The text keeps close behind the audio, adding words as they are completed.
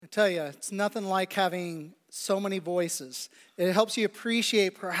tell you, it's nothing like having so many voices. It helps you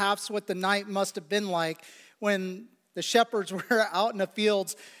appreciate perhaps what the night must have been like when the shepherds were out in the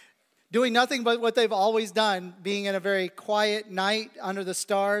fields doing nothing but what they've always done, being in a very quiet night under the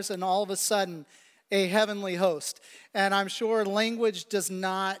stars, and all of a sudden, a heavenly host. And I'm sure language does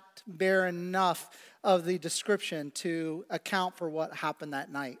not bear enough of the description to account for what happened that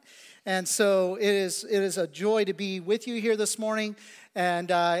night. And so it is a joy to be with you here this morning,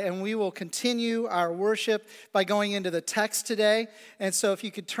 and we will continue our worship by going into the text today. And so if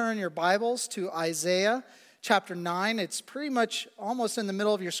you could turn your Bibles to Isaiah chapter 9, it's pretty much almost in the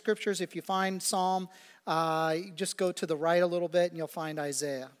middle of your scriptures. If you find Psalm, you just go to the right a little bit and you'll find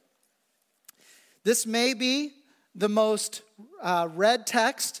Isaiah. This may be the most read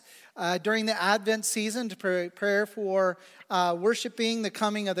text during the Advent season to prepare for worshiping the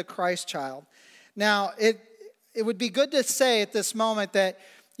coming of the Christ child. Now, it would be good to say at this moment that,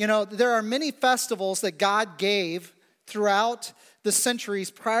 there are many festivals that God gave throughout the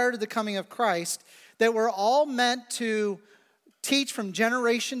centuries prior to the coming of Christ that were all meant to teach from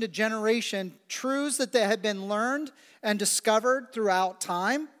generation to generation truths that they had been learned and discovered throughout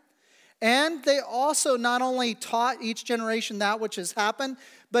time. And they also not only taught each generation that which has happened,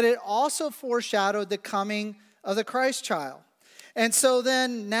 but it also foreshadowed the coming of the Christ child. And so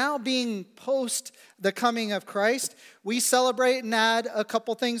then, now being post the coming of Christ, we celebrate and add a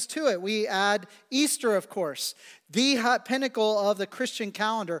couple things to it. We add Easter, of course, the pinnacle of the Christian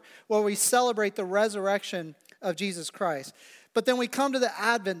calendar, where we celebrate the resurrection of Jesus Christ. But then we come to the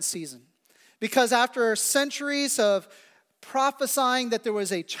Advent season, because after centuries of prophesying that there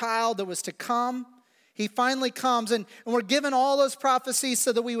was a child that was to come, he finally comes, and we're given all those prophecies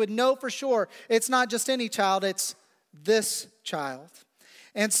so that we would know for sure it's not just any child, it's this child.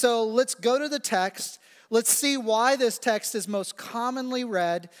 And so let's go to the text. Let's see why this text is most commonly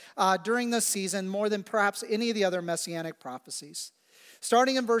read during this season, more than perhaps any of the other messianic prophecies.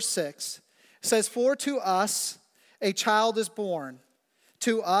 Starting in verse 6, it says, "For to us a child is born,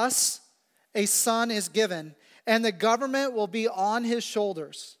 to us a son is given, and the government will be on his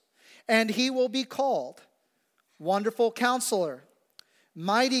shoulders. And he will be called Wonderful Counselor,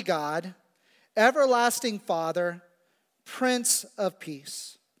 Mighty God, Everlasting Father, Prince of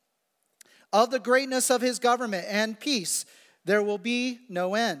Peace. Of the greatness of his government and peace there will be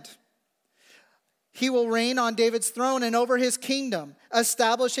no end. He will reign on David's throne and over his kingdom,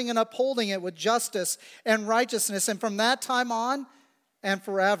 establishing and upholding it with justice and righteousness, and from that time on and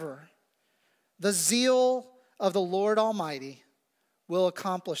forever. The zeal of the Lord Almighty will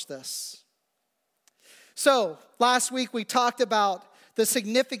accomplish this." So, last week we talked about the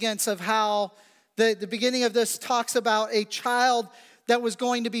significance of how the beginning of this talks about a child that was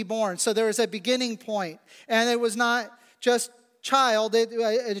going to be born. So there was a beginning point, and it was not just child,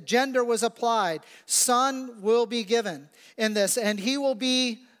 a gender was applied. Son will be given in this, and he will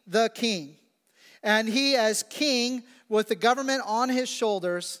be the king. And he, as king, with the government on his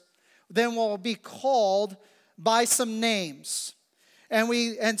shoulders, then will be called by some names.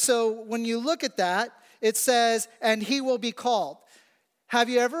 And so when you look at that, it says, "And he will be called." Have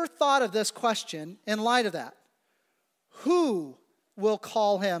you ever thought of this question in light of that? Who will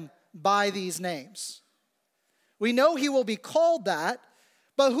call him by these names? We know he will be called that,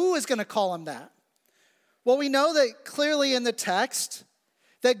 but who is going to call him that? Well, we know that clearly in the text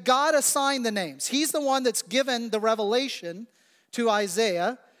that God assigned the names. He's the one that's given the revelation to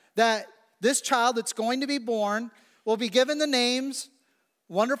Isaiah that this child that's going to be born will be given the names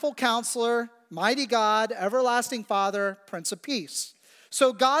Wonderful Counselor, Mighty God, Everlasting Father, Prince of Peace.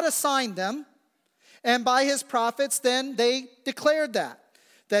 So God assigned them, and by his prophets then they declared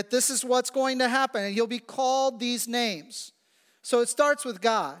that this is what's going to happen, and he'll be called these names. So it starts with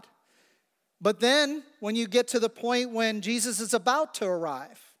God. But then when you get to the point when Jesus is about to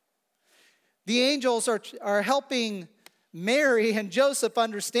arrive, the angels are helping Mary and Joseph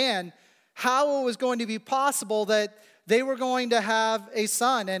understand how it was going to be possible that they were going to have a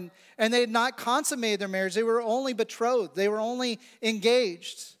son, and they had not consummated their marriage. They were only betrothed. They were only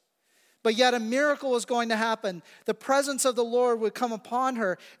engaged. But yet a miracle was going to happen. The presence of the Lord would come upon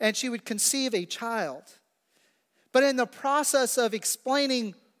her, and she would conceive a child. But in the process of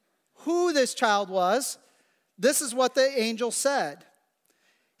explaining who this child was, this is what the angel said.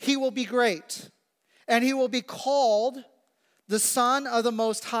 "He will be great, and he will be called the Son of the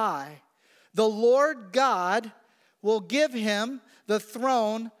Most High. The Lord God will give him the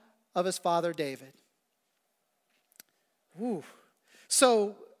throne of his father David." Whew.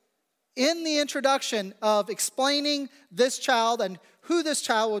 So in the introduction of explaining this child and who this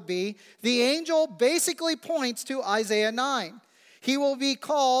child would be, the angel basically points to Isaiah 9. He will be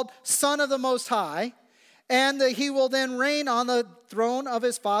called Son of the Most High, and that he will then reign on the throne of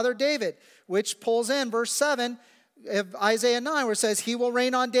his father David, which pulls in verse 7 of Isaiah 9, where it says, he will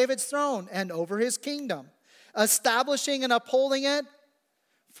reign on David's throne and over his kingdom, establishing and upholding it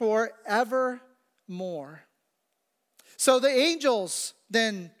forevermore. So the angels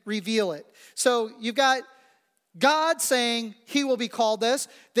then reveal it. So you've got God saying he will be called this.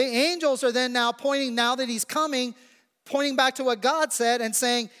 The angels are then now pointing, now that he's coming, pointing back to what God said and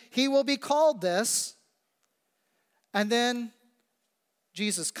saying he will be called this. And then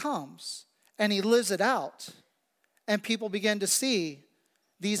Jesus comes and he lives it out. And people begin to see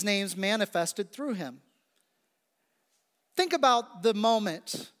these names manifested through him. Think about the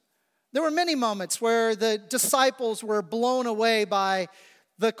moment. There were many moments where the disciples were blown away by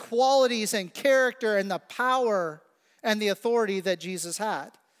the qualities and character and the power and the authority that Jesus had.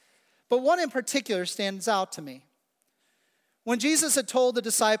 But one in particular stands out to me. When Jesus had told the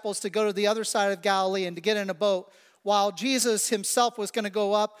disciples to go to the other side of Galilee and to get in a boat, while Jesus himself was going to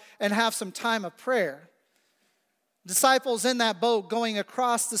go up and have some time of prayer, disciples in that boat going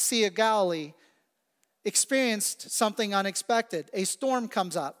across the Sea of Galilee experienced something unexpected. A storm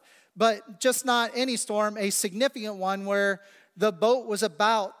comes up, but just not any storm, a significant one where the boat was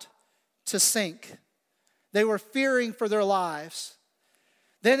about to sink. They were fearing for their lives.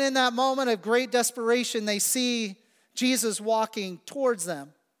 Then in that moment of great desperation, they see Jesus walking towards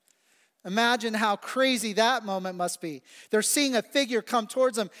them. Imagine how crazy that moment must be. They're seeing a figure come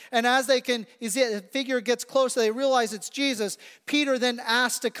towards them, and as the figure gets closer, they realize it's Jesus. Peter then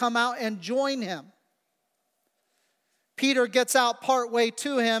asks to come out and join him. Peter gets out partway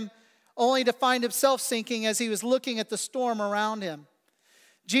to him, only to find himself sinking as he was looking at the storm around him.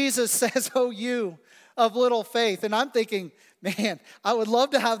 Jesus says, "Oh, you of little faith." And I'm thinking, man, I would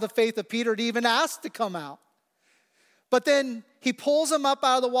love to have the faith of Peter to even ask to come out. But then he pulls him up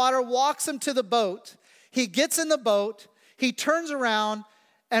out of the water, walks him to the boat. He gets in the boat, he turns around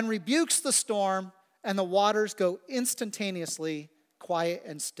and rebukes the storm, and the waters go instantaneously quiet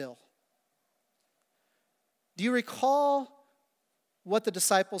and still. Do you recall what the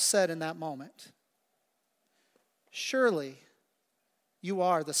disciples said in that moment? Surely you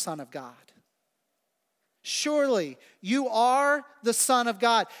are the Son of God. Surely you are the Son of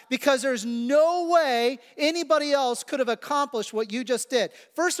God, because there's no way anybody else could have accomplished what you just did.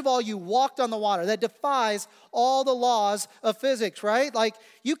 First of all, you walked on the water. That defies all the laws of physics, right? Like,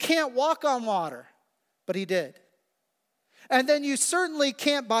 you can't walk on water, but he did. And then you certainly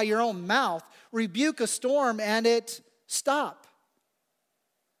can't by your own mouth rebuke a storm and it stop.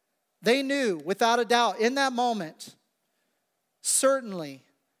 They knew without a doubt in that moment, certainly,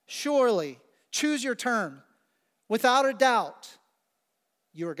 surely, choose your term, without a doubt,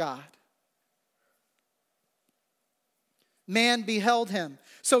 you are God. Man beheld him.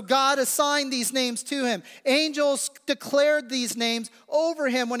 So God assigned these names to him. Angels declared these names over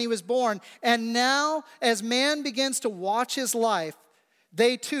him when he was born. And now, as man begins to watch his life,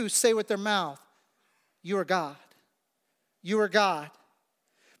 they too say with their mouth, you are God. You are God.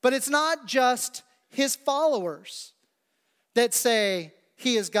 But it's not just his followers that say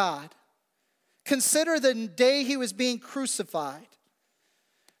he is God. Consider the day he was being crucified.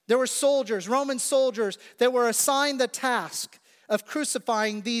 There were soldiers, Roman soldiers, that were assigned the task of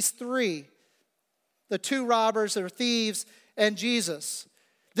crucifying these three, the two robbers or thieves and Jesus.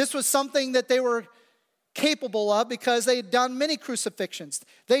 This was something that they were capable of because they had done many crucifixions.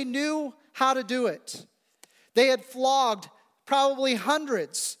 They knew how to do it. They had flogged probably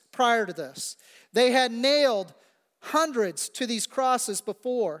hundreds prior to this. They had nailed hundreds to these crosses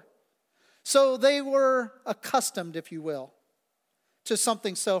before. So they were accustomed, if you will, to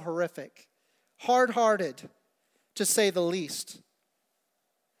something so horrific, hard-hearted, to say the least.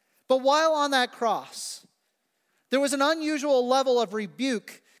 But while on that cross, there was an unusual level of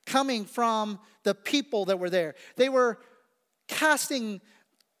rebuke coming from the people that were there. They were casting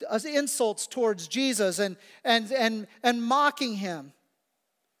insults towards Jesus and mocking him.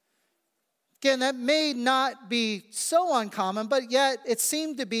 Again, that may not be so uncommon, but yet it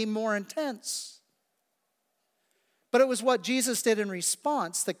seemed to be more intense. But it was what Jesus did in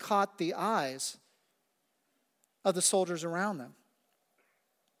response that caught the eyes of the soldiers around them.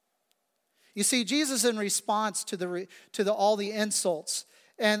 You see, Jesus, in response to all the insults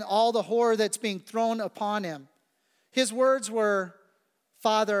and all the horror that's being thrown upon him, his words were,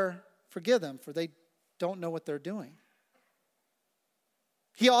 "Father, forgive them, for they don't know what they're doing."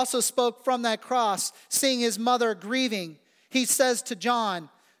 He also spoke from that cross, seeing his mother grieving. He says to John,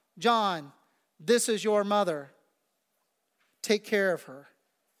 "John, this is your mother. Take care of her."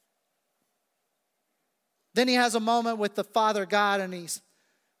 Then he has a moment with the Father God, and he's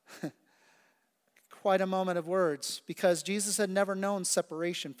quite a moment of words, because Jesus had never known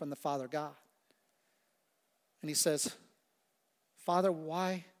separation from the Father God. And he says, Father,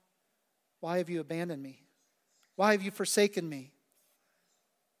 why have you abandoned me? Why have you forsaken me?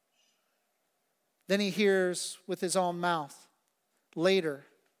 Then he hears with his own mouth later,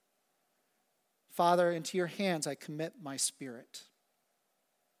 Father, into your hands I commit my spirit.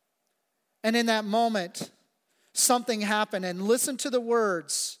 And in that moment, something happened. And listen to the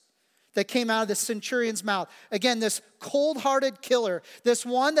words that came out of the centurion's mouth. Again, this cold-hearted killer, this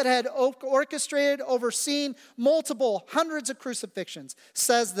one that had orchestrated, overseen multiple, hundreds of crucifixions,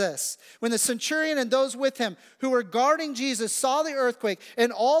 says this. When the centurion and those with him who were guarding Jesus saw the earthquake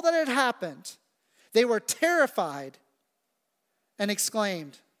and all that had happened, they were terrified and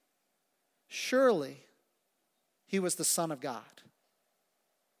exclaimed, surely he was the Son of God.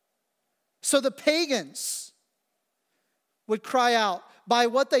 So the pagans would cry out by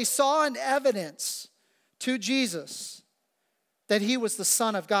what they saw in evidence to Jesus that he was the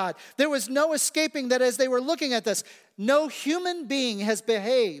Son of God. There was no escaping that as they were looking at this, no human being has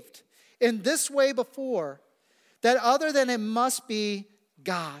behaved in this way before, that other than it must be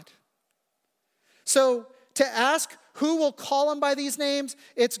God. So to ask who will call him by these names,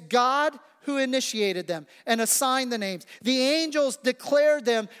 it's God who initiated them and assigned the names. The angels declared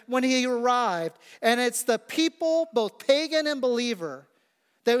them when he arrived. And it's the people, both pagan and believer,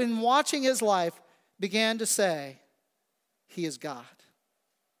 that in watching his life began to say, he is God.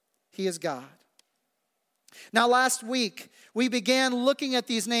 He is God. Now last week, we began looking at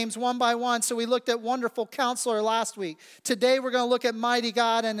these names one by one. So we looked at Wonderful Counselor last week. Today we're going to look at Mighty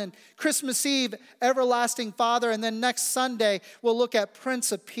God, and then Christmas Eve, Everlasting Father, and then next Sunday we'll look at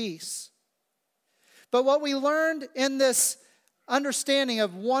Prince of Peace. But what we learned in this understanding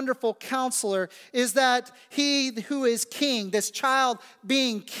of Wonderful Counselor is that he who is king, this child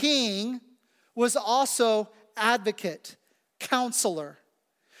being king, was also advocate, counselor,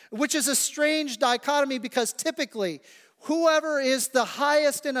 which is a strange dichotomy because typically whoever is the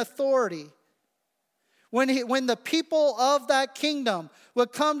highest in authority, when the people of that kingdom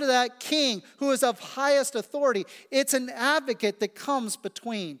would come to that king who is of highest authority, it's an advocate that comes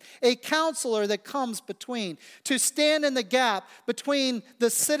between, a counselor that comes between, to stand in the gap between the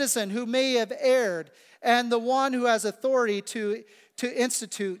citizen who may have erred and the one who has authority to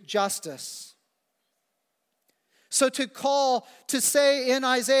institute justice. So to say in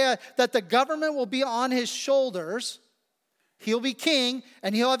Isaiah that the government will be on his shoulders, he'll be king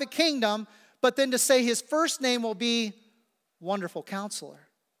and he'll have a kingdom, but then to say his first name will be Wonderful Counselor.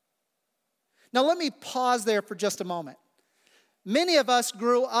 Now let me pause there for just a moment. Many of us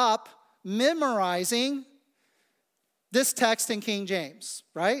grew up memorizing this text in King James,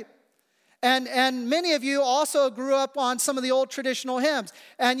 right? And many of you also grew up on some of the old traditional hymns.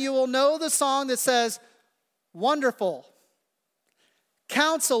 And you will know the song that says, Wonderful,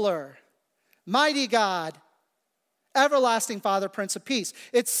 Counselor, Mighty God, Everlasting Father, Prince of Peace.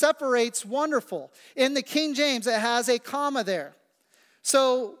 It separates wonderful. In the King James, it has a comma there.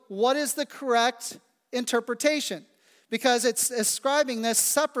 So what is the correct interpretation? Because it's ascribing this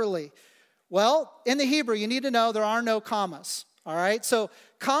separately. Well, in the Hebrew, you need to know there are no commas. All right? So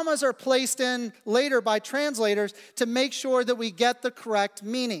commas are placed in later by translators to make sure that we get the correct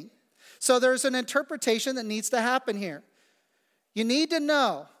meaning. So there's an interpretation that needs to happen here. You need to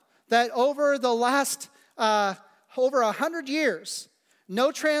know that over the last over 100 years,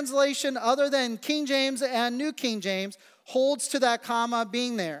 no translation other than King James and New King James holds to that comma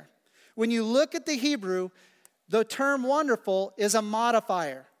being there. When you look at the Hebrew, the term wonderful is a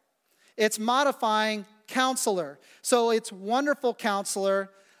modifier. It's modifying counselor. So it's Wonderful Counselor,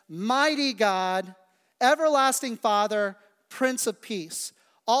 Mighty God, Everlasting Father, Prince of Peace.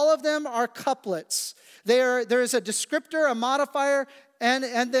 All of them are couplets. There is a descriptor, a modifier, and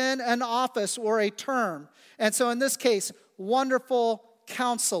then an office or a term. And so in this case, Wonderful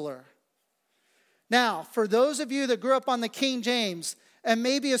Counselor. Now, for those of you that grew up on the King James and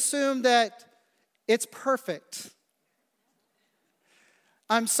maybe assume that it's perfect,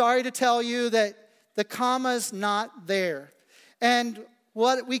 I'm sorry to tell you that the comma's not there. And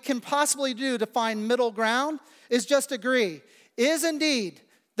what we can possibly do to find middle ground is just agree. Is indeed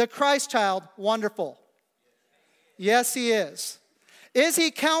the Christ child wonderful? Yes, he is. Is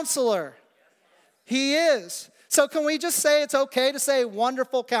he counselor? He is. So can we just say it's okay to say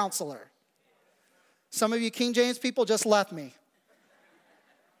Wonderful Counselor? Some of you King James people just left me.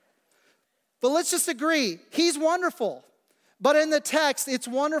 But let's just agree, he's wonderful. But in the text, it's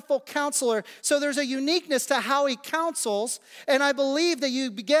wonderful counselor. So there's a uniqueness to how he counsels. And I believe that you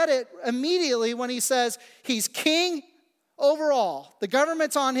get it immediately when he says he's king over all. The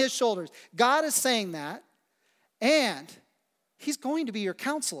government's on his shoulders. God is saying that. And he's going to be your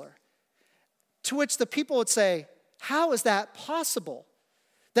counselor. To which the people would say, how is that possible?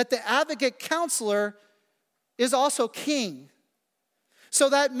 That the advocate counselor is also king. So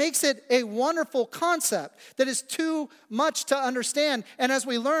that makes it a wonderful concept that is too much to understand. And as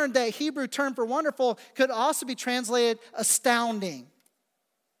we learned, that Hebrew term for wonderful could also be translated astounding.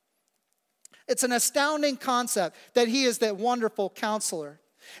 It's an astounding concept that he is that wonderful counselor.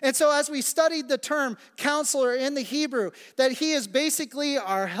 And so as we studied the term counselor in the Hebrew, that he is basically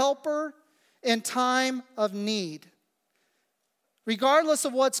our helper in time of need. Regardless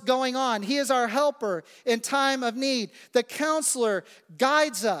of what's going on, he is our helper in time of need. The counselor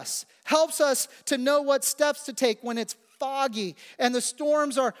guides us, helps us to know what steps to take when it's foggy and the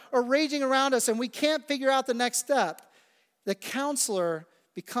storms are raging around us and we can't figure out the next step. The counselor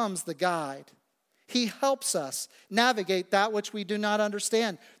becomes the guide. He helps us navigate that which we do not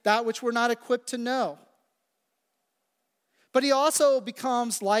understand, that which we're not equipped to know. But he also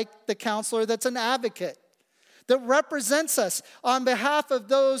becomes like the counselor that's an advocate, that represents us on behalf of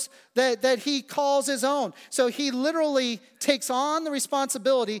those that he calls his own. So he literally takes on the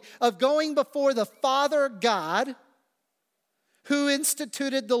responsibility of going before the Father God, who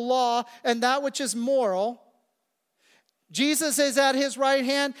instituted the law and that which is moral. Jesus is at his right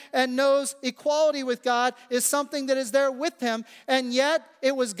hand and knows equality with God is something that is there with him. And yet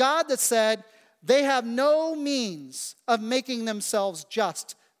it was God that said, they have no means of making themselves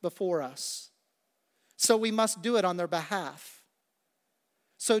just before us. So we must do it on their behalf.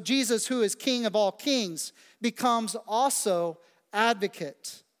 So Jesus, who is King of all kings, becomes also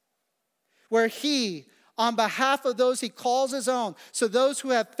advocate, where he, on behalf of those he calls his own, so those who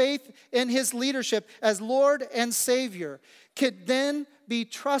have faith in his leadership as Lord and Savior, could then be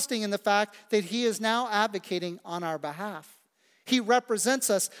trusting in the fact that he is now advocating on our behalf. He represents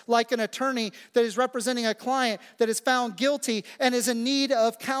us like an attorney that is representing a client that is found guilty and is in need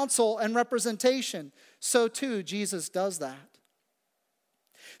of counsel and representation. So too, Jesus does that.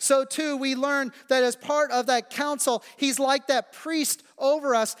 So too, we learn that as part of that counsel, he's like that priest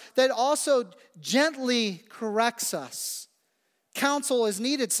over us that also gently corrects us. Counsel is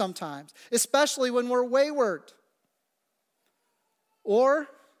needed sometimes, especially when we're wayward. Or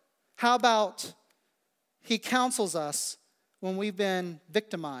how about he counsels us when we've been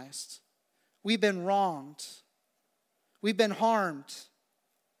victimized, we've been wronged, we've been harmed.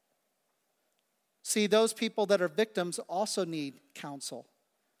 See, those people that are victims also need counsel,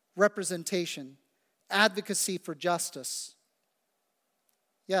 representation, advocacy for justice.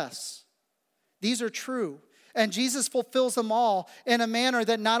 Yes, these are true. And Jesus fulfills them all in a manner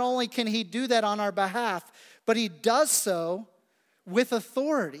that not only can he do that on our behalf, but he does so with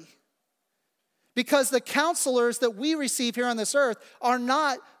authority. Because the counselors that we receive here on this earth are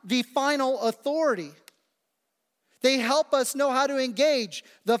not the final authority. They help us know how to engage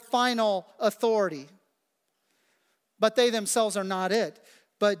the final authority. But they themselves are not it.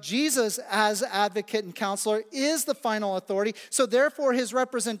 But Jesus, as advocate and counselor, is the final authority. So therefore, his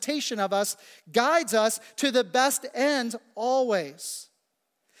representation of us guides us to the best end always.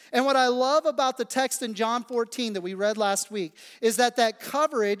 And what I love about the text in John 14 that we read last week is that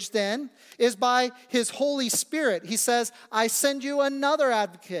coverage then is by his Holy Spirit. He says, I send you another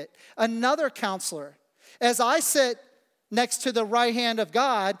advocate, another counselor. As I sit next to the right hand of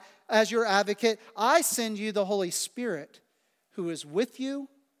God as your advocate, I send you the Holy Spirit who is with you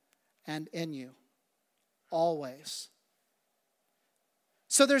and in you always.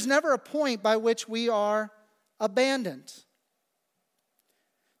 So there's never a point by which we are abandoned.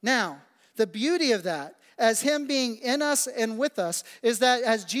 Now, the beauty of that, as him being in us and with us, is that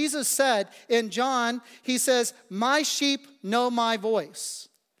as Jesus said in John, he says, my sheep know my voice.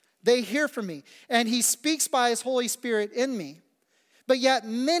 They hear from me. And he speaks by his Holy Spirit in me. But yet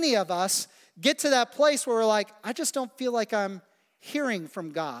many of us get to that place where we're like, I just don't feel like I'm hearing from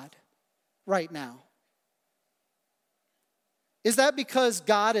God right now. Is that because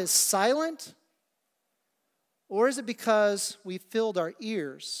God is silent? Or is it because we've filled our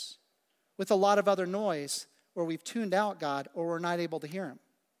ears with a lot of other noise, or we've tuned out God, or we're not able to hear him?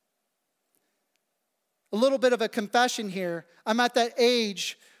 A little bit of a confession here. I'm at that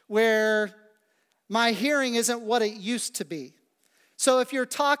age where my hearing isn't what it used to be. So if you're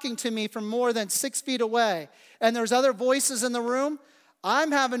talking to me from more than 6 feet away and there's other voices in the room,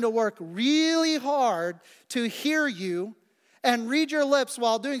 I'm having to work really hard to hear you And read your lips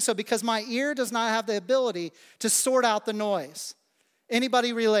while doing so, because my ear does not have the ability to sort out the noise.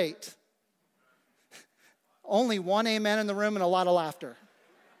 Anybody relate? Only one amen in the room and a lot of laughter.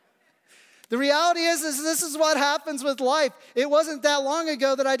 The reality is this is what happens with life. It wasn't that long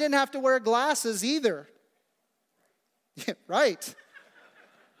ago that I didn't have to wear glasses either. Yeah, right.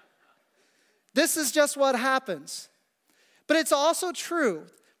 This is just what happens. But it's also true,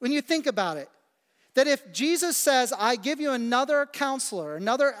 when you think about it, that if Jesus says, I give you another counselor,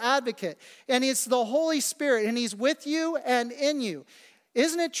 another advocate, and it's the Holy Spirit, and he's with you and in you,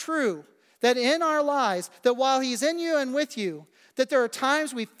 isn't it true that in our lives, that while he's in you and with you, that there are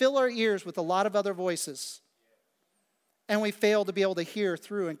times we fill our ears with a lot of other voices, and we fail to be able to hear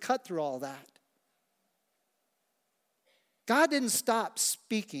through and cut through all that? God didn't stop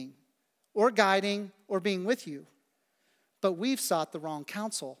speaking or guiding or being with you, but we've sought the wrong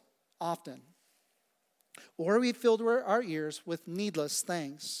counsel often. Or we filled our ears with needless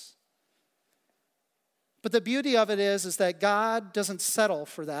things. But the beauty of it is that God doesn't settle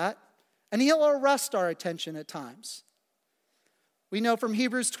for that, and he'll arrest our attention at times. We know from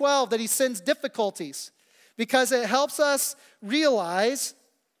Hebrews 12 that he sends difficulties because it helps us realize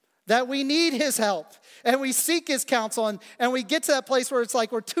that we need his help, and we seek his counsel, and we get to that place where it's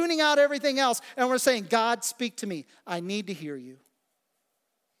like we're tuning out everything else, and we're saying, God, speak to me. I need to hear you.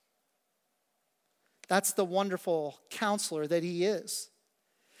 That's the wonderful counselor that he is.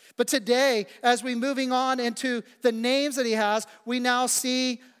 But today, as we're moving on into the names that he has, we now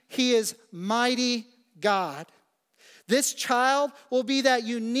see he is mighty God. This child will be that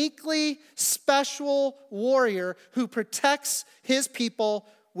uniquely special warrior who protects his people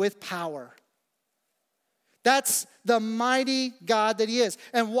with power. That's the mighty God that he is.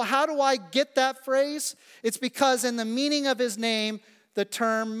 And how do I get that phrase? It's because in the meaning of his name, the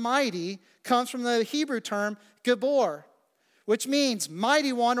term mighty comes from the Hebrew term Gibor, which means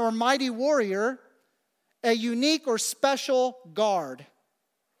mighty one or mighty warrior, a unique or special guard.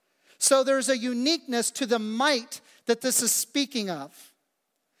 So there's a uniqueness to the might that this is speaking of.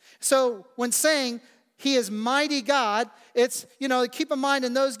 So when saying he is mighty God, it's, keep in mind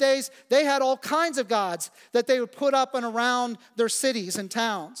in those days, they had all kinds of gods that they would put up and around their cities and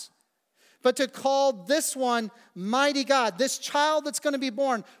towns. But to call this one mighty God, this child that's going to be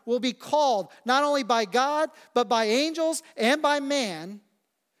born will be called not only by God, but by angels and by man,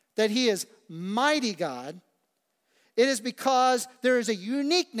 that he is mighty God. It is because there is a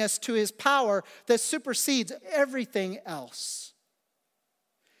uniqueness to his power that supersedes everything else.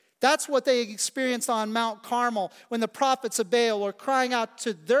 That's what they experienced on Mount Carmel when the prophets of Baal were crying out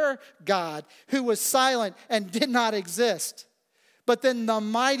to their God who was silent and did not exist. But then the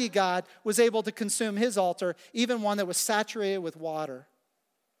mighty God was able to consume his altar, even one that was saturated with water.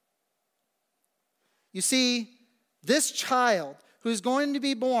 You see, this child who's going to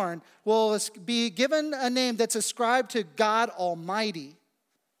be born will be given a name that's ascribed to God Almighty.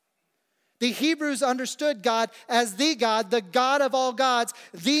 The Hebrews understood God as the God of all gods,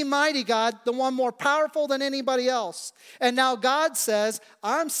 the mighty God, the one more powerful than anybody else. And now God says,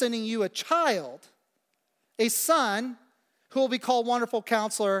 I'm sending you a child, a son, who will be called Wonderful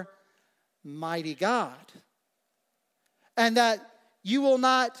Counselor, Mighty God. And that you will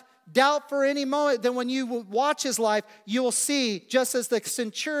not doubt for any moment that when you watch his life, you will see, just as the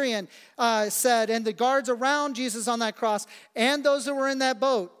centurion said, and the guards around Jesus on that cross, and those that were in that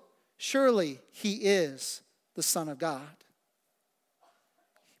boat, surely he is the Son of God,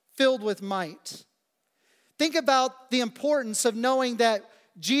 filled with might. Think about the importance of knowing that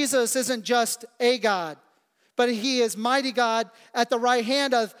Jesus isn't just a God, but he is mighty God at the right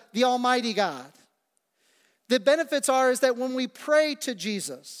hand of the Almighty God. The benefits is that when we pray to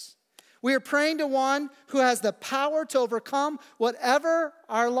Jesus, we are praying to one who has the power to overcome whatever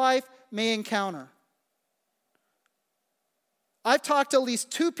our life may encounter. I've talked to at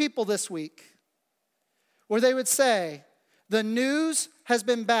least 2 people this week where they would say, the news has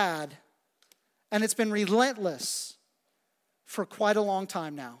been bad and it's been relentless for quite a long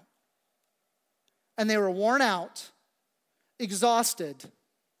time now. And they were worn out, exhausted,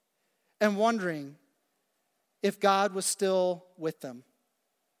 and wondering if God was still with them.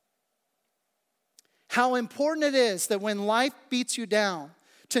 How important it is that when life beats you down,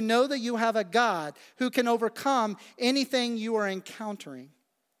 to know that you have a God who can overcome anything you are encountering.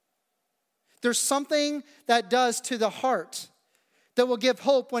 There's something that does to the heart that will give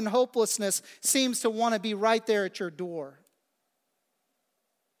hope when hopelessness seems to want to be right there at your door.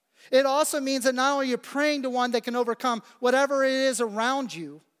 It also means that not only you're praying to one that can overcome whatever it is around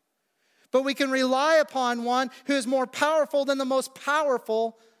you, but we can rely upon one who is more powerful than the most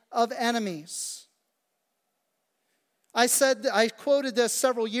powerful of enemies. I quoted this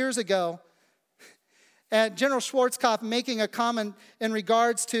several years ago at General Schwarzkopf making a comment in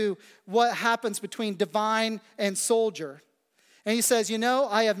regards to what happens between divine and soldier. And he says,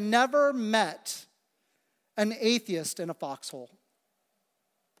 I have never met an atheist in a foxhole.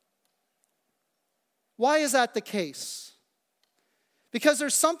 Why is that the case? Because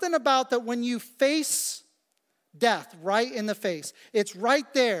there's something about that when you face death right in the face, it's right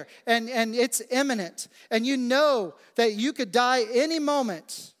there and it's imminent. And you know that you could die any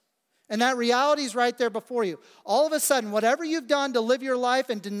moment. And that reality is right there before you. All of a sudden, whatever you've done to live your life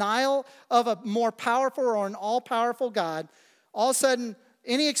in denial of a more powerful or an all-powerful God, all of a sudden,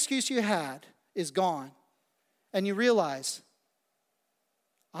 any excuse you had is gone. And you realize,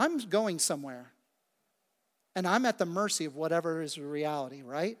 I'm going somewhere. And I'm at the mercy of whatever is reality,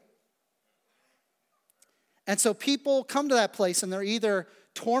 right? And so people come to that place and they're either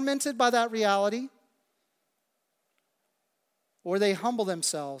tormented by that reality or they humble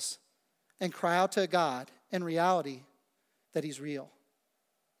themselves and cry out to God in reality that He's real.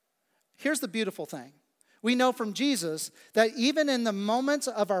 Here's the beautiful thing. We know from Jesus that even in the moments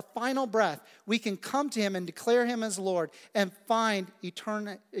of our final breath, we can come to Him and declare Him as Lord and find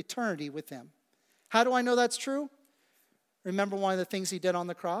eternity with Him. How do I know that's true? Remember one of the things He did on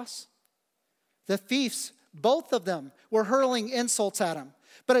the cross? The thieves, both of them, were hurling insults at Him.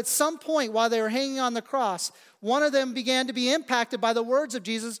 But at some point while they were hanging on the cross, one of them began to be impacted by the words of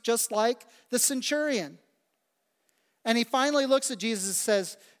Jesus, just like the centurion. And he finally looks at Jesus and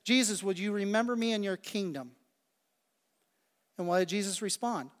says, Jesus, would you remember me in your kingdom? And what did Jesus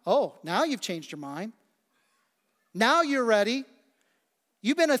respond? Oh, now you've changed your mind. Now you're ready.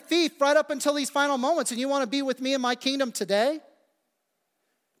 You've been a thief right up until these final moments, and you want to be with me in my kingdom today?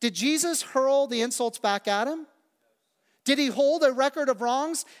 Did Jesus hurl the insults back at him? Did he hold a record of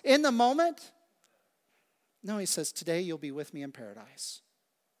wrongs in the moment? No, he says, today you'll be with me in paradise.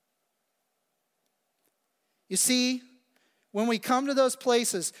 You see, when we come to those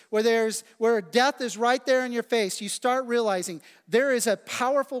places where death is right there in your face, you start realizing there is a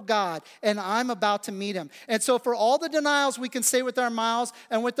powerful God and I'm about to meet Him. And so for all the denials we can say with our mouths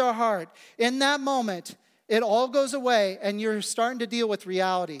and with our heart, in that moment, it all goes away and you're starting to deal with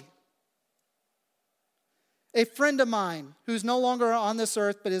reality. A friend of mine who's no longer on this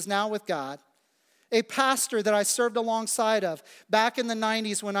earth but is now with God, a pastor that I served alongside of back in the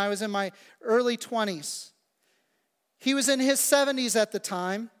 90s when I was in my early 20s. He was in his 70s at the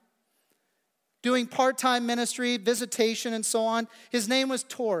time, doing part-time ministry, visitation, and so on. His name was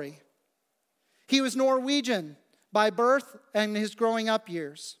Tori. He was Norwegian by birth and his growing up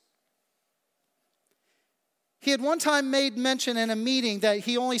years. He had one time made mention in a meeting that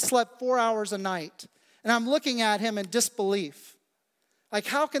he only slept 4 hours a night. And I'm looking at him in disbelief. Like,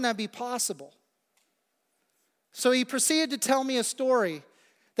 how can that be possible? So he proceeded to tell me a story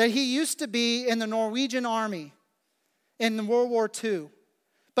that he used to be in the Norwegian army in World War II,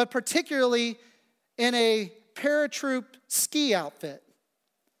 but particularly in a paratroop ski outfit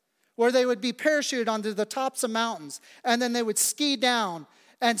where they would be parachuted onto the tops of mountains and then they would ski down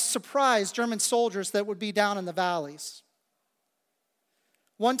and surprise German soldiers that would be down in the valleys.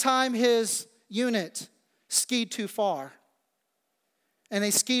 One time his unit skied too far and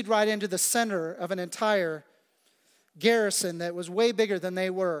they skied right into the center of an entire garrison that was way bigger than they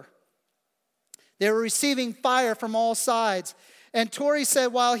were. They were receiving fire from all sides. And Tori said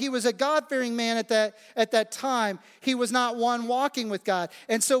while he was a God-fearing man at that time, he was not one walking with God.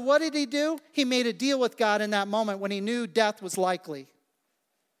 And so what did he do? He made a deal with God in that moment when he knew death was likely.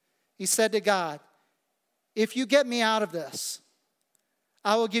 He said to God, if you get me out of this,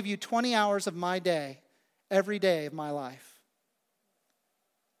 I will give you 20 hours of my day, every day of my life.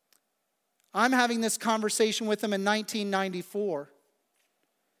 I'm having this conversation with him in 1994.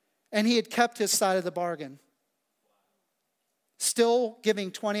 And he had kept his side of the bargain. Still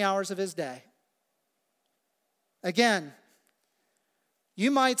giving 20 hours of his day. Again,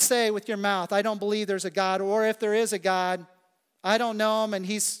 you might say with your mouth, I don't believe there's a God, or if there is a God, I don't know him and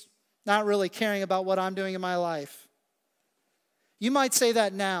he's not really caring about what I'm doing in my life. You might say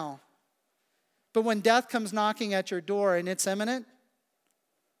that now. But when death comes knocking at your door and it's imminent,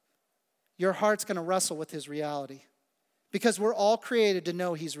 your heart's going to wrestle with His reality. Because we're all created to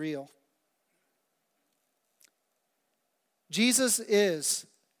know He's real. Jesus is,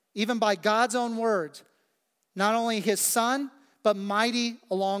 even by God's own words, not only His Son, but mighty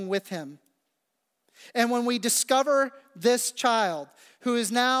along with Him. And when we discover this child, who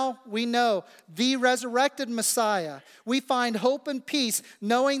is now, we know, the resurrected Messiah, we find hope and peace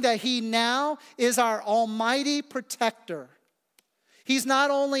knowing that He now is our almighty protector. He's not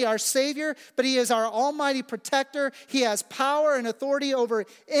only our Savior, but he is our almighty protector. He has power and authority over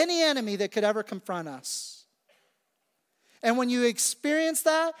any enemy that could ever confront us. And when you experience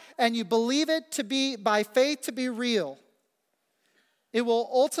that and you believe it to be, by faith, to be real, it will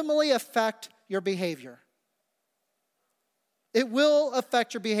ultimately affect your behavior. It will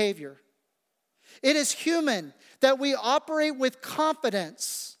affect your behavior. It is human that we operate with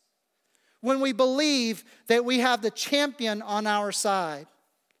confidence when we believe that we have the champion on our side.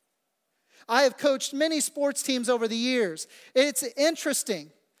 I have coached many sports teams over the years. It's interesting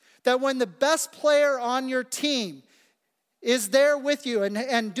that when the best player on your team is there with you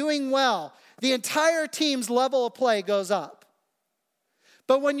and doing well, the entire team's level of play goes up.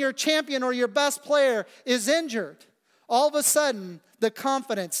 But when your champion or your best player is injured, all of a sudden the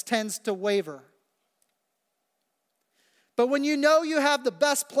confidence tends to waver. But when you know you have the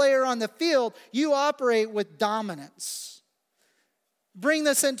best player on the field, you operate with dominance. Bring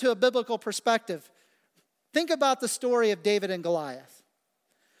this into a biblical perspective. Think about the story of David and Goliath.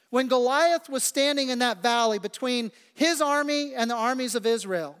 When Goliath was standing in that valley between his army and the armies of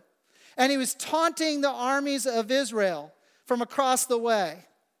Israel, and he was taunting the armies of Israel from across the way,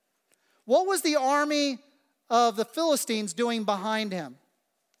 what was the army of the Philistines doing behind him?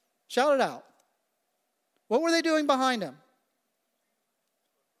 Shout it out. What were they doing behind him?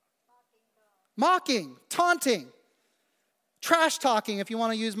 Mocking, taunting, trash talking, if you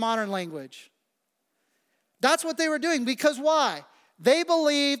want to use modern language. That's what they were doing. Because why? They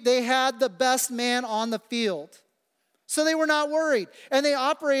believed they had the best man on the field. So they were not worried. And they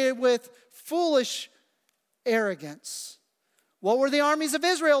operated with foolish arrogance. What were the armies of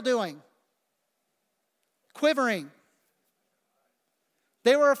Israel doing? Quivering.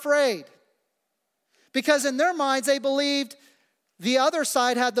 They were afraid. Because in their minds, they believed the other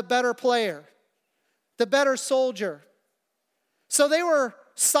side had the better player, the better soldier. So they were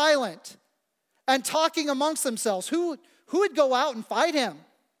silent and talking amongst themselves. Who would go out and fight him?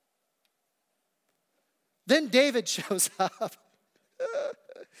 Then David shows up.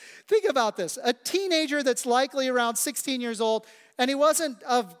 Think about this. A teenager that's likely around 16 years old, and he wasn't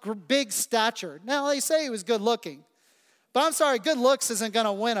of big stature. Now, they say he was good looking. But I'm sorry, good looks isn't going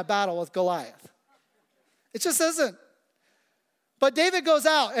to win a battle with Goliath. It just isn't. But David goes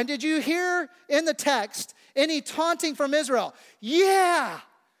out, and did you hear in the text any taunting from Israel? Yeah,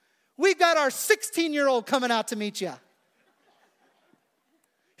 we got our 16-year-old coming out to meet you.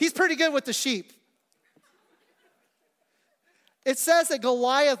 He's pretty good with the sheep. It says that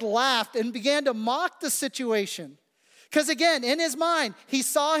Goliath laughed and began to mock the situation. Because again, in his mind, he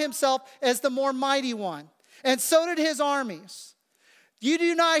saw himself as the more mighty one. And so did his armies. You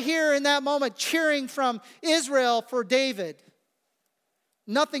do not hear in that moment cheering from Israel for David.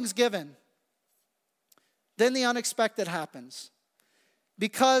 Nothing's given. Then the unexpected happens.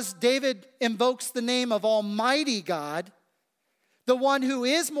 Because David invokes the name of Almighty God, the one who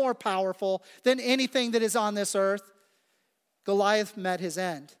is more powerful than anything that is on this earth, Goliath met his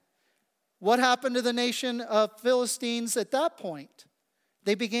end. What happened to the nation of Philistines at that point?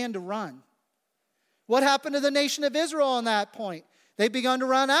 They began to run. What happened to the nation of Israel on that point? They began to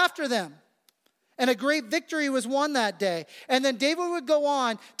run after them. And a great victory was won that day. And then David would go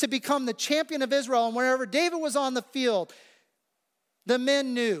on to become the champion of Israel. And wherever David was on the field, the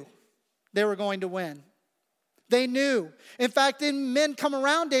men knew they were going to win. They knew. In fact, then men come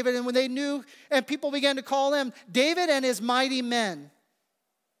around David, and when they knew, and people began to call him David and his mighty men.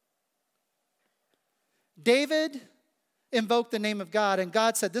 David invoked the name of God, and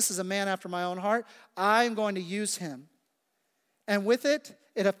God said, this is a man after my own heart. I'm going to use him. And with it,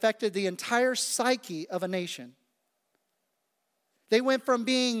 it affected the entire psyche of a nation. They went from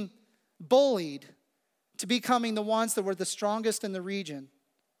being bullied to becoming the ones that were the strongest in the region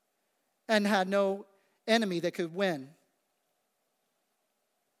and had no enemy that could win.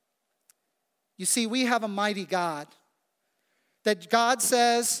 You see, we have a mighty God. That God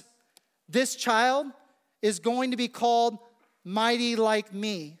says, this child is going to be called mighty like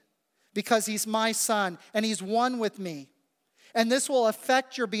me because he's my son and he's one with me. And this will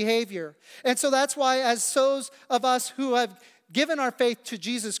affect your behavior. And so that's why, as those of us who have given our faith to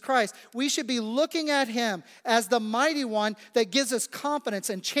Jesus Christ, we should be looking at him as the mighty one that gives us confidence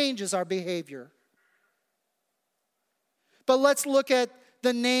and changes our behavior. But let's look at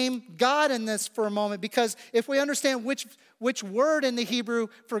the name God in this for a moment, because if we understand which word in the Hebrew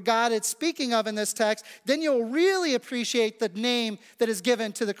for God it's speaking of in this text, then you'll really appreciate the name that is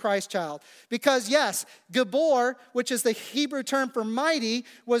given to the Christ child. Because yes, Gabor, which is the Hebrew term for mighty,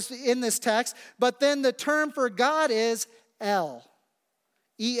 was in this text, but then the term for God is El,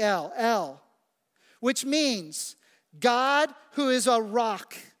 E-L, El, which means God who is a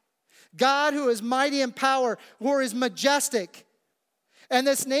rock. God who is mighty in power, who is majestic. And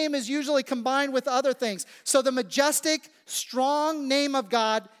this name is usually combined with other things. So the majestic, strong name of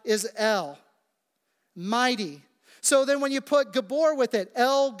God is El, mighty. So then when you put Gabor with it,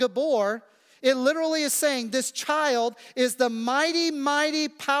 El Gabor, it literally is saying this child is the mighty, mighty,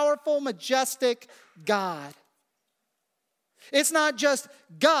 powerful, majestic God. It's not just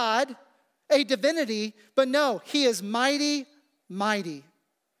God, a divinity, but no, he is mighty, mighty,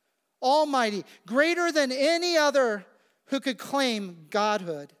 almighty, greater than any other who could claim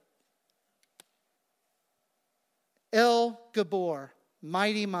godhood. El Gabor,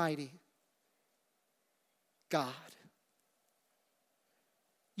 mighty, mighty, God.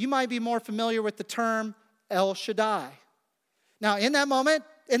 You might be more familiar with the term El Shaddai. Now, in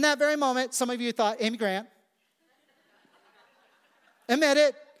that very moment, some of you thought Amy Grant. Admit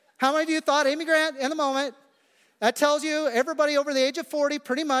it. How many of you thought Amy Grant in the moment? That tells you everybody over the age of 40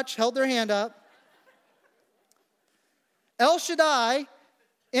 pretty much held their hand up. El Shaddai,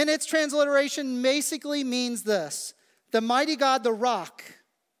 in its transliteration, basically means this: the mighty God, the rock.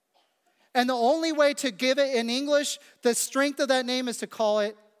 And the only way to give it in English, the strength of that name, is to call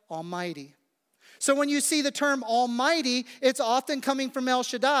it Almighty. So when you see the term Almighty, it's often coming from El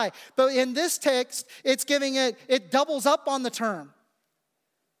Shaddai. But in this text, it doubles up on the term.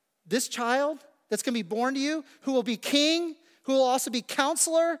 This child that's going to be born to you, who will be king, who will also be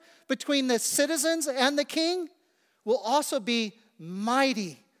counselor between the citizens and the king, will also be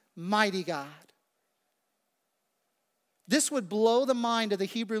mighty, mighty God. This would blow the mind of the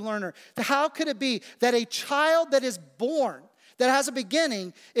Hebrew learner. How could it be that a child that is born, that has a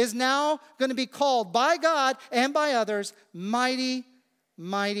beginning, is now going to be called by God and by others, mighty,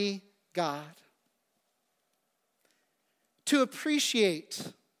 mighty God? To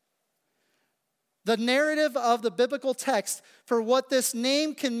appreciate the narrative of the biblical text for what this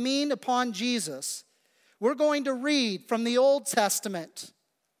name can mean upon Jesus, we're going to read from the Old Testament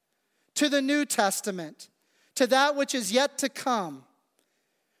to the New Testament to that which is yet to come,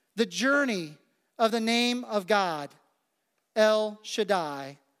 the journey of the name of God, El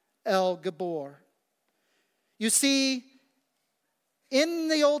Shaddai, El Gabor. You see, in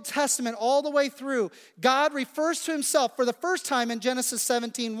the Old Testament, all the way through, God refers to himself for the first time in Genesis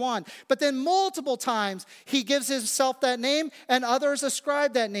 17:1. But then multiple times, he gives himself that name and others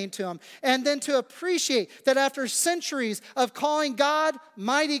ascribe that name to him. And then to appreciate that after centuries of calling God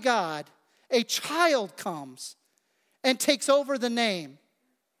mighty God, a child comes and takes over the name.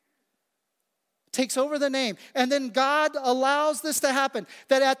 Takes over the name. And then God allows this to happen,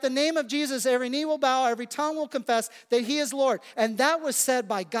 that at the name of Jesus, every knee will bow, every tongue will confess that he is Lord. And that was said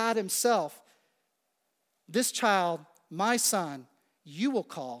by God himself. This child, my son, you will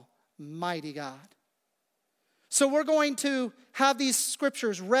call mighty God. So we're going to have these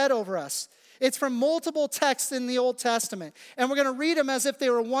scriptures read over us. It's from multiple texts in the Old Testament. And we're going to read them as if they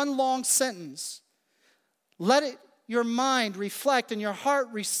were one long sentence. Let your mind reflect and your heart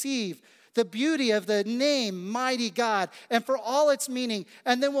receive the beauty of the name, mighty God, and for all its meaning.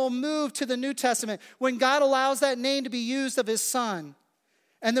 And then we'll move to the New Testament when God allows that name to be used of his Son.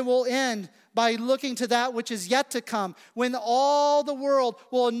 And then we'll end by looking to that which is yet to come, when all the world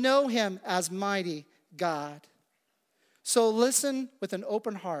will know him as mighty God. So listen with an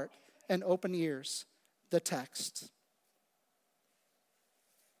open heart and open ears, the text.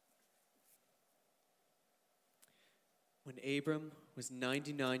 When Abram was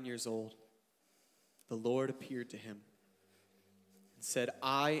 99 years old, the Lord appeared to him and said,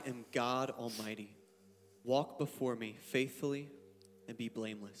 I am God Almighty. Walk before me faithfully and be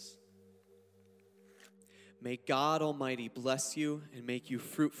blameless. May God Almighty bless you and make you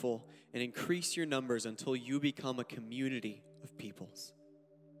fruitful and increase your numbers until you become a community of peoples.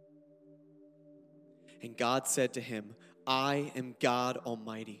 And God said to him, I am God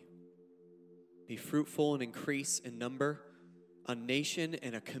Almighty. Be fruitful and increase in number. A nation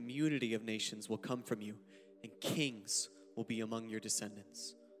and a community of nations will come from you, and kings will be among your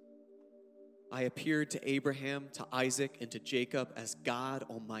descendants. I appeared to Abraham, to Isaac, and to Jacob as God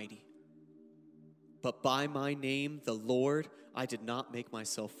Almighty. But by my name, the Lord, I did not make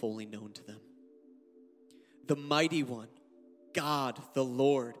myself fully known to them. The Mighty One, God, the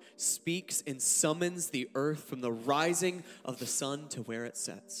Lord, speaks and summons the earth from the rising of the sun to where it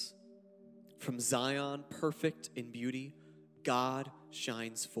sets. From Zion, perfect in beauty, God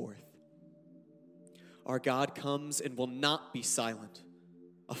shines forth. Our God comes and will not be silent.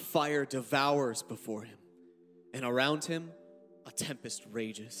 A fire devours before him, and around him a tempest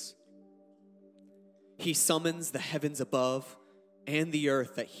rages. He summons the heavens above and the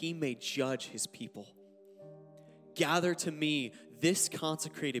earth that he may judge his people. Gather to me this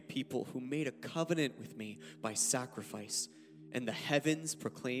consecrated people who made a covenant with me by sacrifice, and the heavens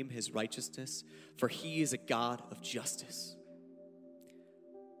proclaim his righteousness, for he is a God of justice.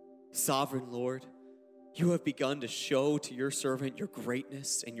 Sovereign Lord, you have begun to show to your servant your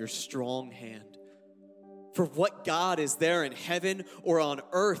greatness and your strong hand. For what God is there in heaven or on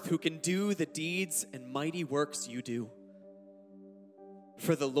earth who can do the deeds and mighty works you do?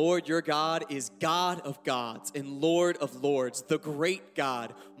 For the Lord your God is God of gods and Lord of lords, the great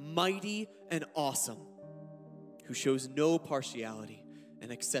God, mighty and awesome, who shows no partiality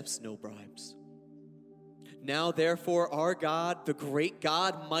and accepts no bribes. Now, therefore, our God, the great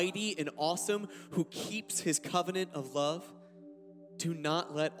God, mighty and awesome, who keeps his covenant of love, do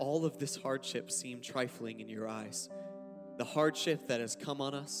not let all of this hardship seem trifling in your eyes. The hardship that has come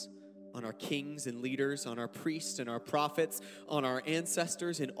on us, on our kings and leaders, on our priests and our prophets, on our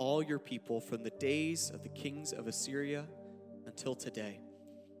ancestors and all your people from the days of the kings of Assyria until today.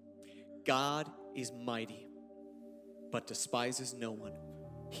 God is mighty, but despises no one.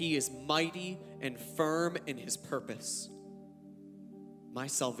 He is mighty and firm in his purpose. My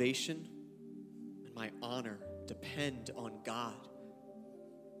salvation and my honor depend on God.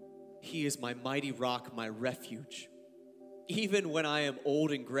 He is my mighty rock, my refuge. Even when I am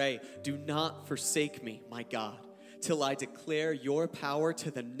old and gray, do not forsake me, my God, till I declare your power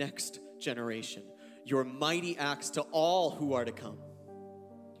to the next generation, your mighty acts to all who are to come.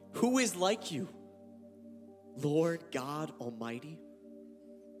 Who is like you, Lord God Almighty?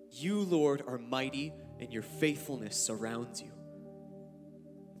 You, Lord, are mighty, and your faithfulness surrounds you.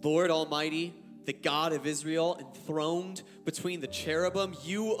 Lord Almighty, the God of Israel, enthroned between the cherubim,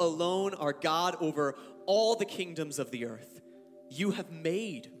 you alone are God over all the kingdoms of the earth. You have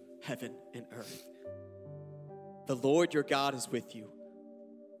made heaven and earth. The Lord your God is with you,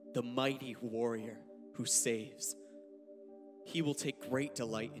 the mighty warrior who saves. He will take great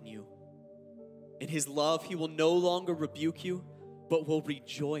delight in you. In his love, he will no longer rebuke you, but will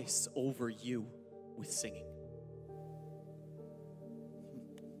rejoice over you with singing.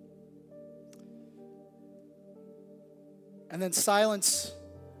 And then silence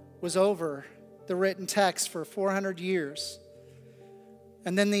was over the written text for 400 years.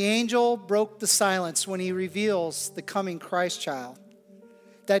 And then the angel broke the silence when he reveals the coming Christ child.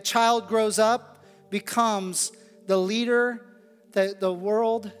 That child grows up, becomes the leader that the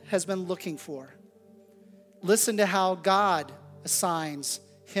world has been looking for. Listen to how God assigns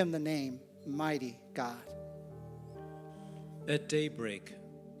him the name, Mighty God. At daybreak,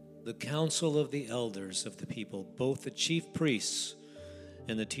 the council of the elders of the people, both the chief priests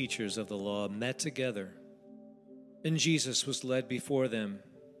and the teachers of the law, met together, and Jesus was led before them.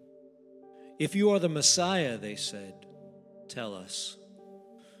 If you are the Messiah, they said, tell us.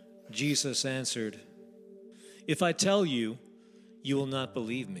 Jesus answered, if I tell you, you will not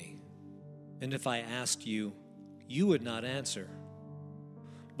believe me. And if I asked you, you would not answer.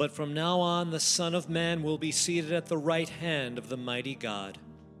 But from now on, the Son of Man will be seated at the right hand of the mighty God.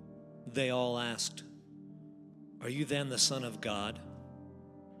 They all asked, are you then the Son of God?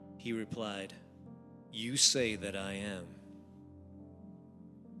 He replied, you say that I am.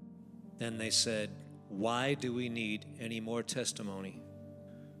 Then they said, why do we need any more testimony?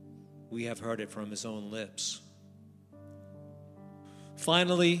 We have heard it from his own lips.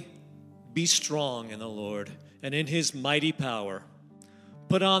 Finally, be strong in the Lord and in his mighty power.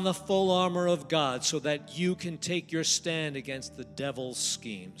 Put on the full armor of God so that you can take your stand against the devil's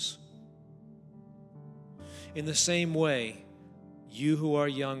schemes. In the same way, you who are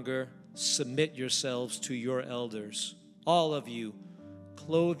younger, submit yourselves to your elders. All of you,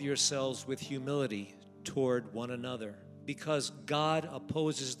 clothe yourselves with humility toward one another, because God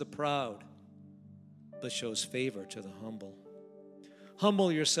opposes the proud, but shows favor to the humble.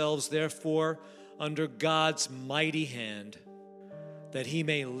 Humble yourselves, therefore, under God's mighty hand, that he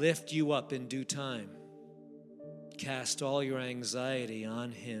may lift you up in due time. Cast all your anxiety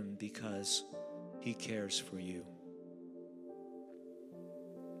on him, because he cares for you.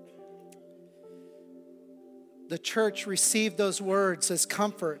 The church received those words as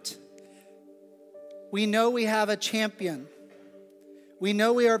comfort. We know we have a champion. We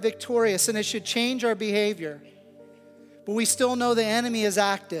know we are victorious, and it should change our behavior. But we still know the enemy is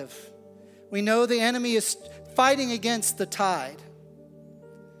active. We know the enemy is fighting against the tide.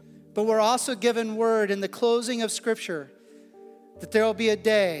 But we're also given word in the closing of Scripture that there will be a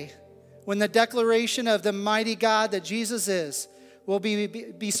day when the declaration of the mighty God that Jesus is will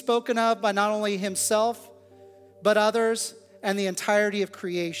be spoken of by not only himself, but others and the entirety of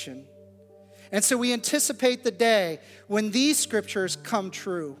creation. And so we anticipate the day when these scriptures come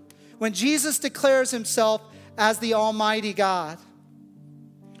true, when Jesus declares himself as the Almighty God.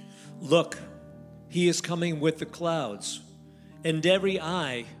 Look, he is coming with the clouds, and every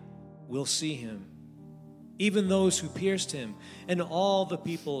eye will see him, even those who pierced him, and all the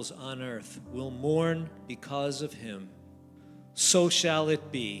peoples on earth will mourn because of him. So shall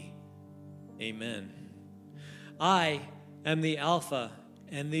it be. Amen. I am the Alpha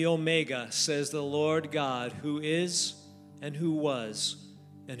and the Omega, says the Lord God, who is and who was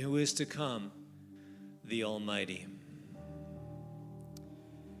and who is to come, the Almighty.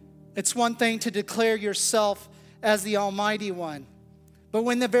 It's one thing to declare yourself as the Almighty One, but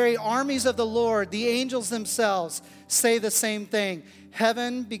when the very armies of the Lord, the angels themselves, say the same thing,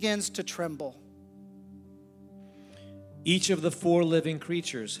 heaven begins to tremble. Each of the 4 living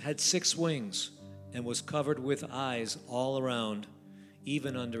creatures had 6 wings and was covered with eyes all around,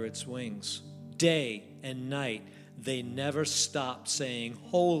 even under its wings. Day and night they never stopped saying,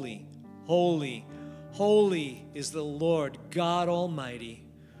 Holy, holy, holy is the Lord God Almighty,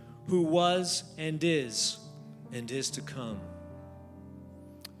 who was and is to come.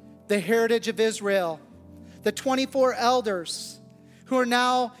 The heritage of Israel, the 24 elders who are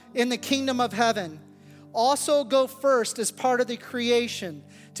now in the kingdom of heaven, also go first as part of the creation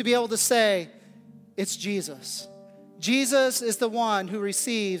to be able to say, it's Jesus. Jesus is the one who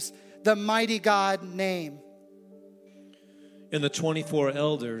receives the mighty God name. And the 24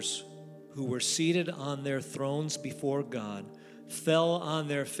 elders who were seated on their thrones before God fell on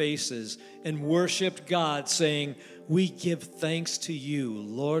their faces and worshiped God, saying, We give thanks to you,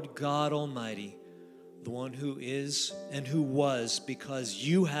 Lord God Almighty, the one who is and who was, because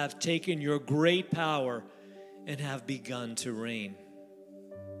you have taken your great power and have begun to reign.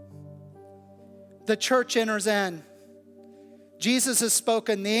 The church enters in. Jesus has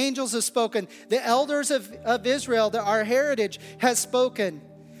spoken. The angels have spoken. The elders of Israel, our heritage, has spoken.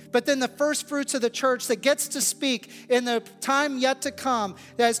 But then the first fruits of the church that gets to speak in the time yet to come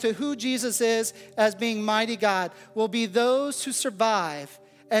as to who Jesus is as being mighty God will be those who survive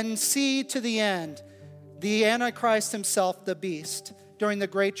and see to the end the Antichrist himself, the beast, during the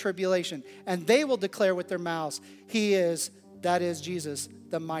Great Tribulation. And they will declare with their mouths, that is Jesus,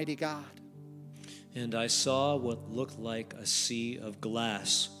 the mighty God. And I saw what looked like a sea of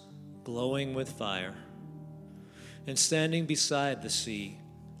glass, glowing with fire. And standing beside the sea,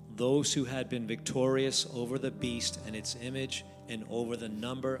 those who had been victorious over the beast and its image and over the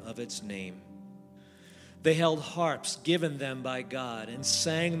number of its name. They held harps given them by God and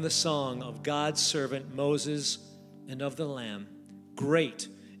sang the song of God's servant Moses and of the Lamb. Great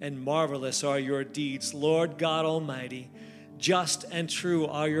and marvelous are your deeds, Lord God Almighty. Just and true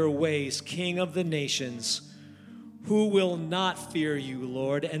are your ways, King of the nations. Who will not fear you,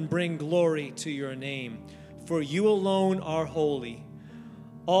 Lord, and bring glory to your name? For you alone are holy.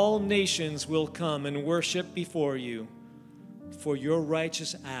 All nations will come and worship before you, for your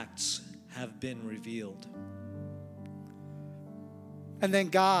righteous acts have been revealed. And then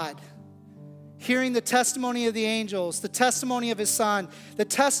God, hearing the testimony of the angels, the testimony of his Son, the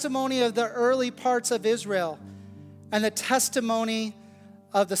testimony of the early parts of Israel, and the testimony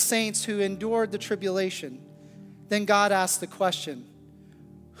of the saints who endured the tribulation, then God asked the question,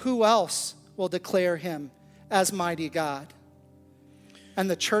 who else will declare him as mighty God? And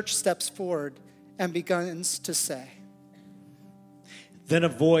the church steps forward and begins to say. Then a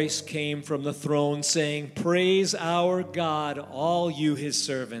voice came from the throne saying, Praise our God, all you his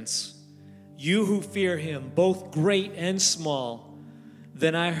servants, you who fear him, both great and small.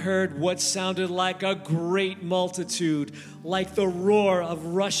 Then I heard what sounded like a great multitude, like the roar of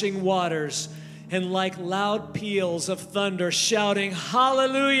rushing waters, and like loud peals of thunder, shouting,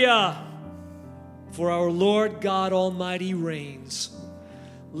 Hallelujah! For our Lord God Almighty reigns.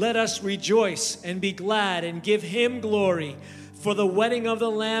 Let us rejoice and be glad and give him glory, for the wedding of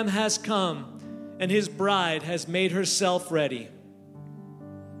the Lamb has come, and his bride has made herself ready.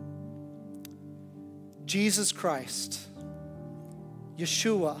 Jesus Christ,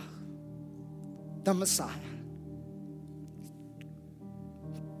 Yeshua, the Messiah,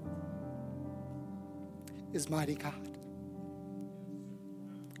 is mighty God.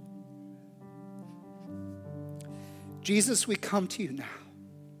 Jesus, we come to you now,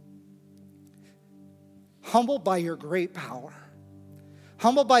 humbled by your great power,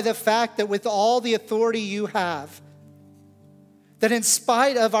 humbled by the fact that with all the authority you have, that in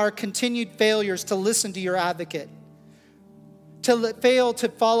spite of our continued failures to listen to your advocate, to fail to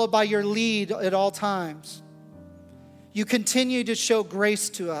follow by your lead at all times, you continue to show grace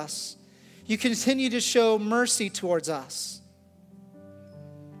to us. You continue to show mercy towards us.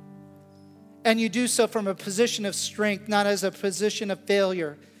 And you do so from a position of strength, not as a position of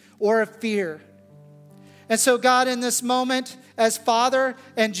failure or of fear. And so, God, in this moment, as Father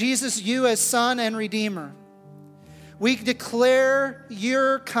and Jesus, you as Son and Redeemer, we declare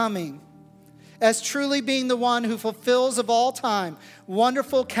your coming as truly being the one who fulfills of all time,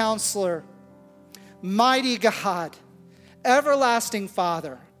 wonderful Counselor, mighty God, everlasting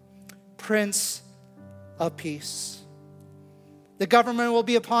Father, Prince of Peace. The government will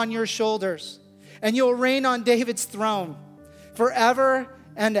be upon your shoulders, and you will reign on David's throne forever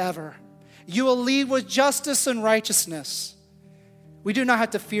and ever. You will lead with justice and righteousness. We do not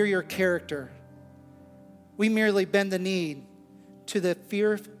have to fear your character. We merely bend the knee to the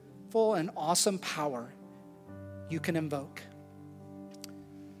fearful and awesome power you can invoke.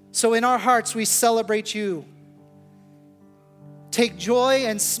 So in our hearts, we celebrate you. Take joy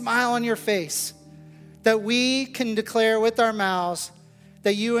and smile on your face that we can declare with our mouths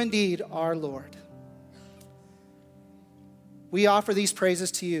that you indeed are Lord. We offer these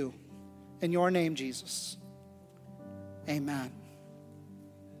praises to you in your name, Jesus. Amen.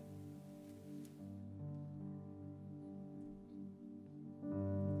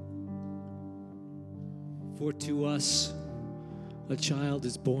 For to us a child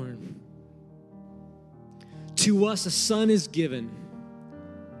is born. To us a son is given,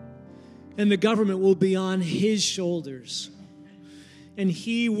 and the government will be on his shoulders, and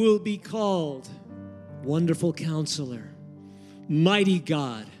he will be called Wonderful Counselor, Mighty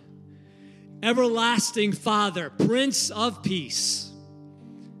God, Everlasting Father, Prince of Peace.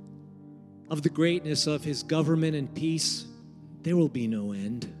 Of the greatness of his government and peace, there will be no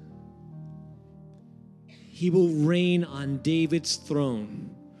end. He will reign on David's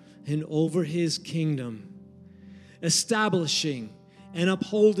throne and over his kingdom, establishing and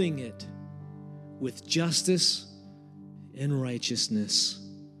upholding it with justice and righteousness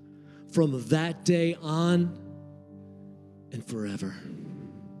from that day on and forever.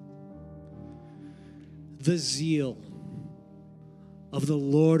 The zeal of the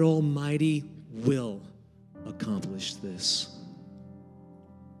Lord Almighty will accomplish this.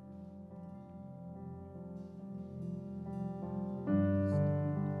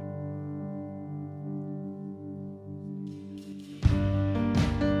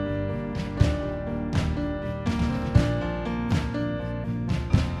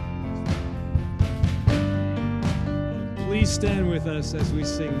 Please stand with us as we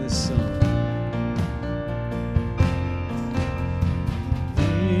sing this song.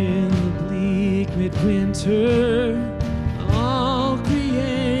 In the bleak midwinter, all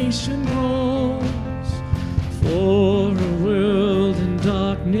creation moans for a world in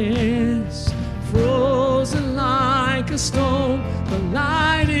darkness, frozen like a stone. The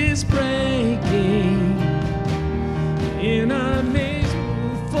light is breaking in a maze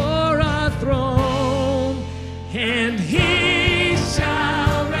for a throne, and he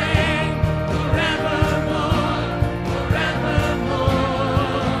shall reign forevermore, forevermore.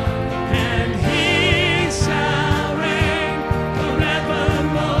 And he shall reign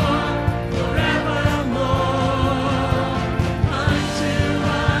forevermore, forevermore. Unto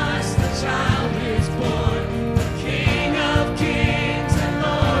us the child is born, the King of kings and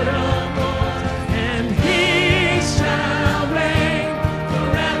Lord of lords. And he shall reign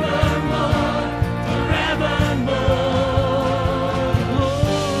forevermore, forevermore.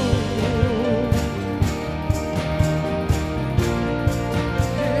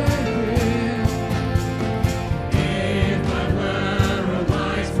 If I were a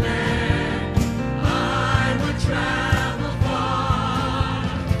wise man, I would travel far.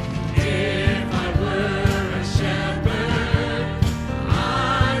 If I were a shepherd,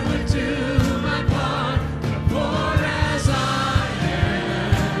 I would do my part. But poor as I am,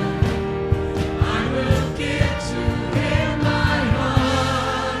 I will give to him my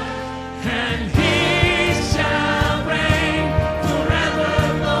heart, and he shall reign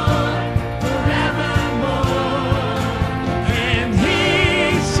forevermore, forevermore. And he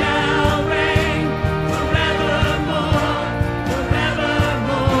shall reign forevermore,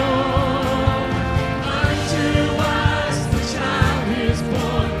 forevermore. Unto us the child is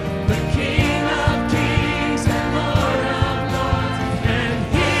born, the King of kings and Lord of lords. And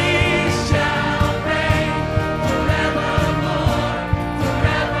he shall reign forevermore,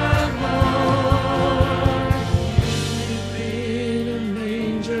 forevermore. In a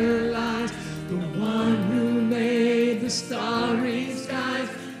manger lies the one who made the starry skies,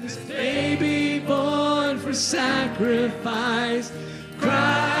 this baby born for sacrifice,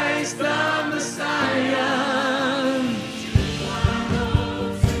 Christ the Messiah.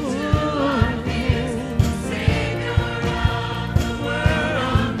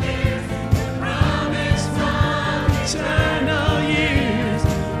 Promise from eternal years,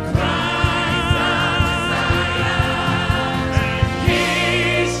 Christ the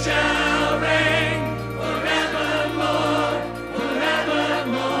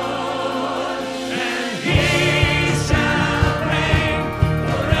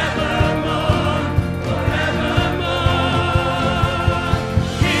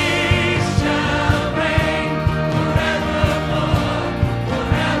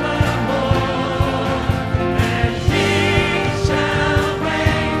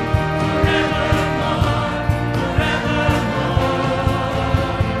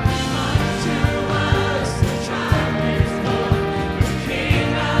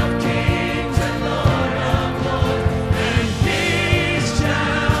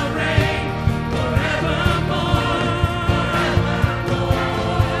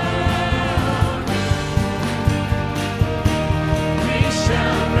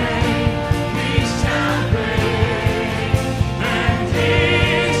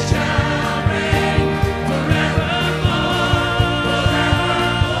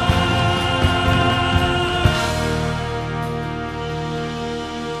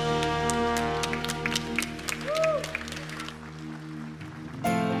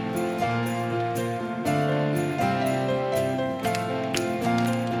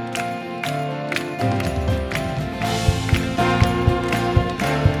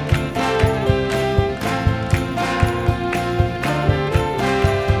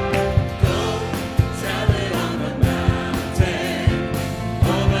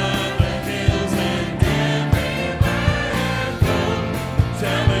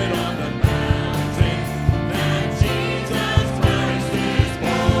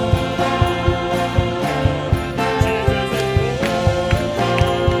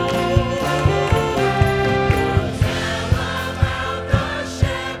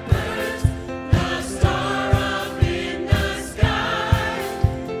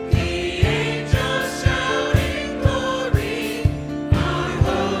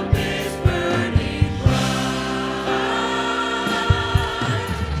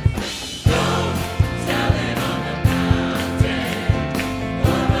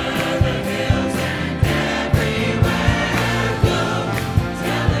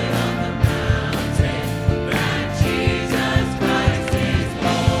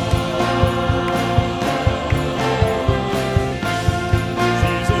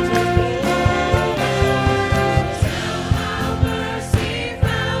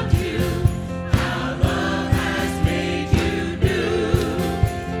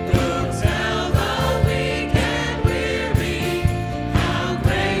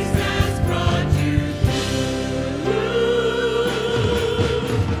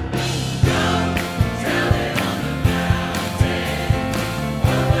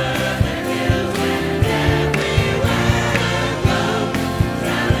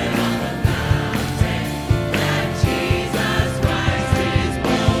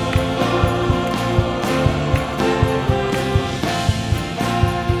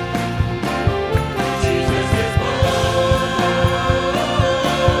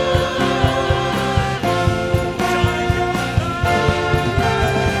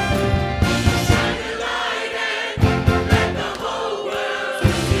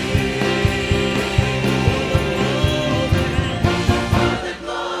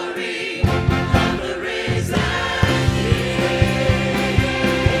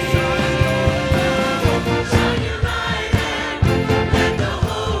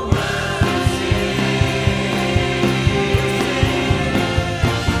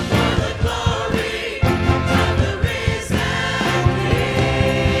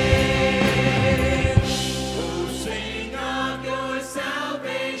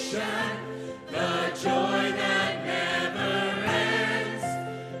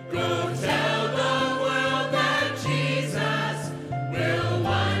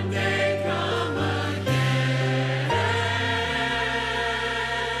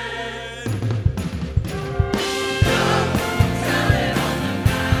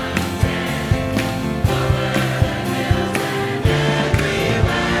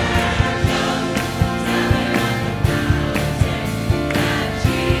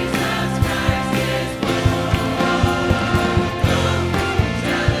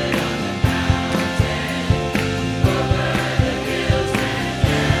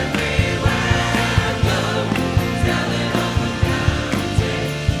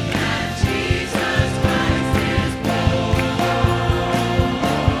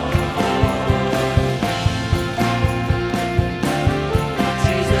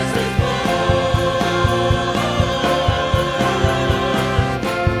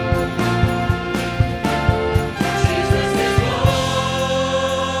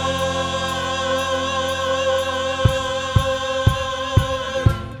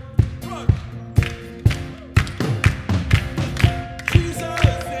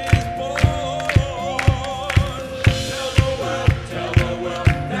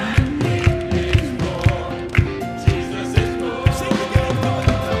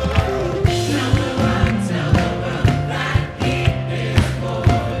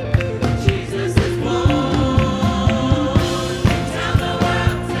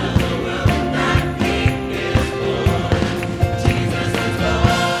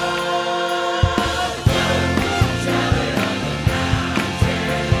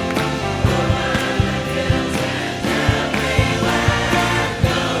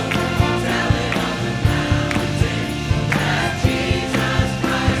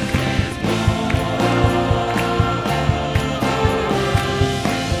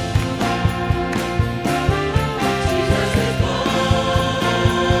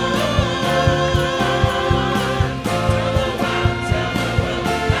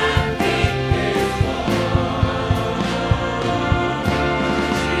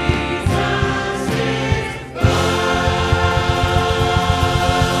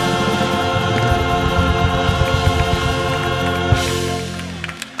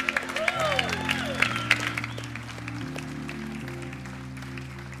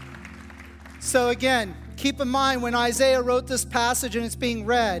So again, keep in mind when Isaiah wrote this passage and it's being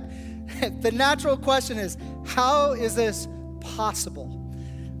read, the natural question is, how is this possible?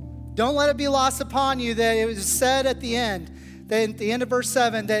 Don't let it be lost upon you that it was said at the end of verse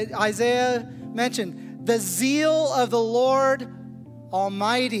 7, that Isaiah mentioned, the zeal of the Lord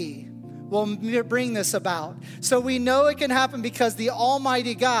Almighty will bring this about. So we know it can happen because the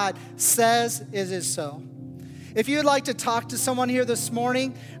Almighty God says it is so. If you would like to talk to someone here this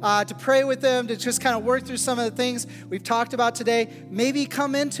morning, to pray with them, to just kind of work through some of the things we've talked about today, maybe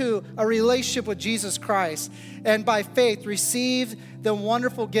come into a relationship with Jesus Christ and by faith receive the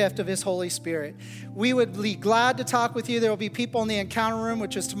wonderful gift of His Holy Spirit. We would be glad to talk with you. There will be people in the encounter room,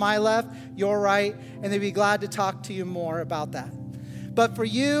 which is to my left, your right, and they'd be glad to talk to you more about that. But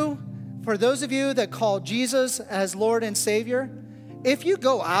for those of you that call Jesus as Lord and Savior, if you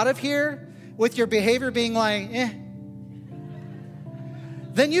go out of here with your behavior being like,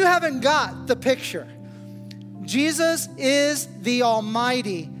 then you haven't got the picture. Jesus is the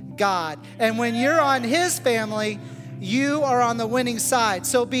Almighty God. And when you're on His family, you are on the winning side.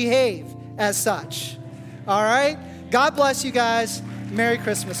 So behave as such. All right? God bless you guys. Merry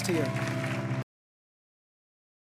Christmas to you.